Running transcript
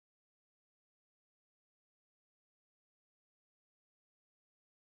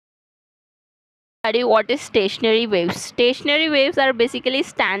Study what is stationary waves. Stationary waves are basically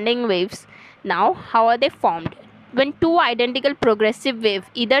standing waves. Now, how are they formed? When two identical progressive waves,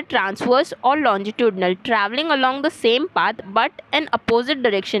 either transverse or longitudinal, traveling along the same path but in opposite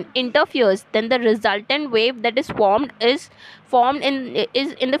direction, interferes, then the resultant wave that is formed in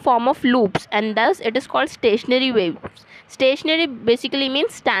the form of loops, and thus it is called stationary waves. Stationary basically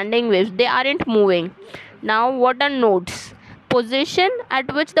means standing waves. They aren't moving. Now, what are nodes? Position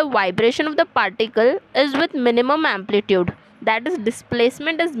at which the vibration of the particle is with minimum amplitude, that is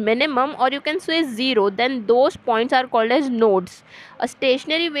displacement is minimum, or you can say zero, then those points are called as nodes. A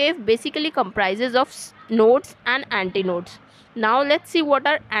stationary wave basically comprises of nodes and antinodes. Now let's see what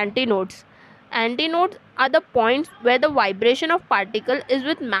are antinodes. Antinodes are the points where the vibration of particle is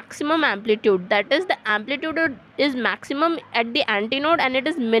with maximum amplitude, that is the amplitude is maximum at the antinode and it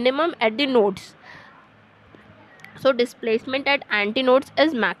is minimum at the nodes. So displacement at antinodes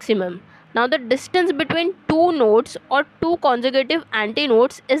is maximum. Now the distance between two nodes or two consecutive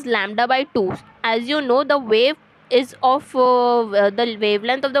antinodes is lambda by 2. As you know, the wave is of the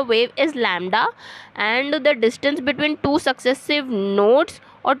wavelength of the wave is lambda, and the distance between two successive nodes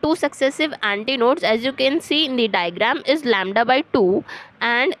or two successive antinodes, as you can see in the diagram, is lambda by 2.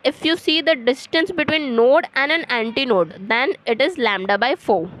 And if you see the distance between node and an antinode, then it is lambda by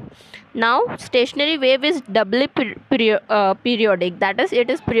 4. Now stationary wave is doubly periodic, that is it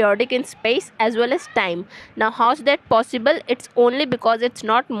is periodic in space as well as time. Now how is that possible? It's only because it's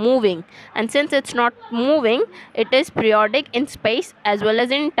not moving, and since it's not moving, it is periodic in space as well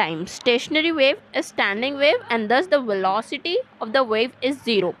as in time. Stationary wave is standing wave, and thus the velocity of the wave is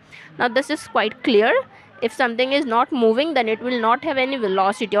zero. Now this is quite clear. If something is not moving, then it will not have any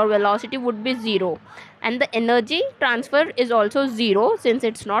velocity, or velocity would be zero, and the energy transfer is also zero since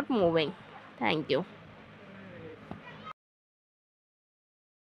it's not moving. Thank you.